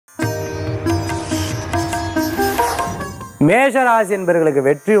மேஷ ராசி என்பவர்களுக்கு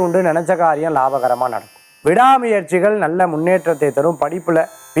வெற்றி உண்டு, நினைச்ச காரியம் லாபகரமாக நடக்கும். விடாமுயற்சிகள் நல்ல முன்னேற்றத்தை தரும். படிப்பில்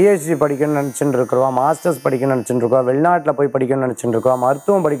பிஹெச்டி படிக்கணும்னு நினச்சிட்டு இருக்கிறோம், மாஸ்டர்ஸ் படிக்கணும்னு நினச்சிட்டு இருக்கோம், வெளிநாட்டில் போய் படிக்கணும்னு நினச்சிட்டு இருக்கோம்,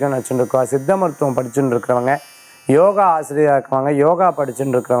 மருத்துவம் படிக்கணும்னு நினச்சிட்டு இருக்கோம், சித்த மருத்துவம் படிச்சுட்டு இருக்கிறவங்க, யோகா ஆசிரியராக இருக்கிறவங்க, யோகா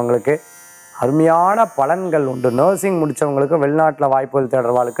படிச்சுட்டு இருக்கிறவங்களுக்கு அருமையான பலன்கள் உண்டு. நர்சிங் முடித்தவங்களுக்கு வெளிநாட்டில் வாய்ப்புகள்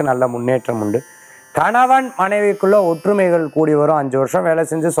தேடுறவாளுக்கு நல்ல முன்னேற்றம் உண்டு. கணவன் மனைவிக்குள்ள ஒற்றுமைகள் கூடி வரும். 5 வருஷம் வேலை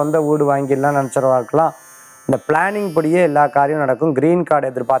செஞ்சு சொந்த வீடு வாங்கிடலாம் நினச்சிறவாளுக்கெல்லாம் இந்த பிளானிங் படியே எல்லா காரியம் நடக்கும். கிரீன் கார்டு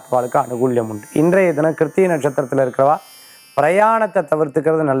எதிர்பார்த்தவாளுக்கு அனுகூல்யம் உண்டு. இன்றைய தினம் கிருத்திகை நட்சத்திரத்தில் இருக்கிறவா பிரயாணத்தை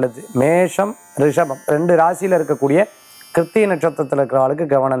தவிர்த்துக்கிறது நல்லது. மேஷம் ரிஷபம் 2 ராசியில் இருக்கக்கூடிய கிருத்திகை நட்சத்திரத்தில் இருக்கிறவளுக்கு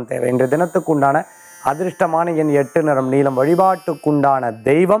கவனம் தேவை. இன்றைய தினத்துக்கு உண்டான அதிர்ஷ்டமான எண் 8 நிறம் நீளம். வழிபாட்டுக்குண்டான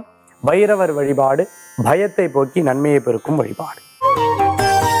தெய்வம் பைரவர் வழிபாடு பயத்தை போக்கி நன்மையை பெருக்கும் வழிபாடு.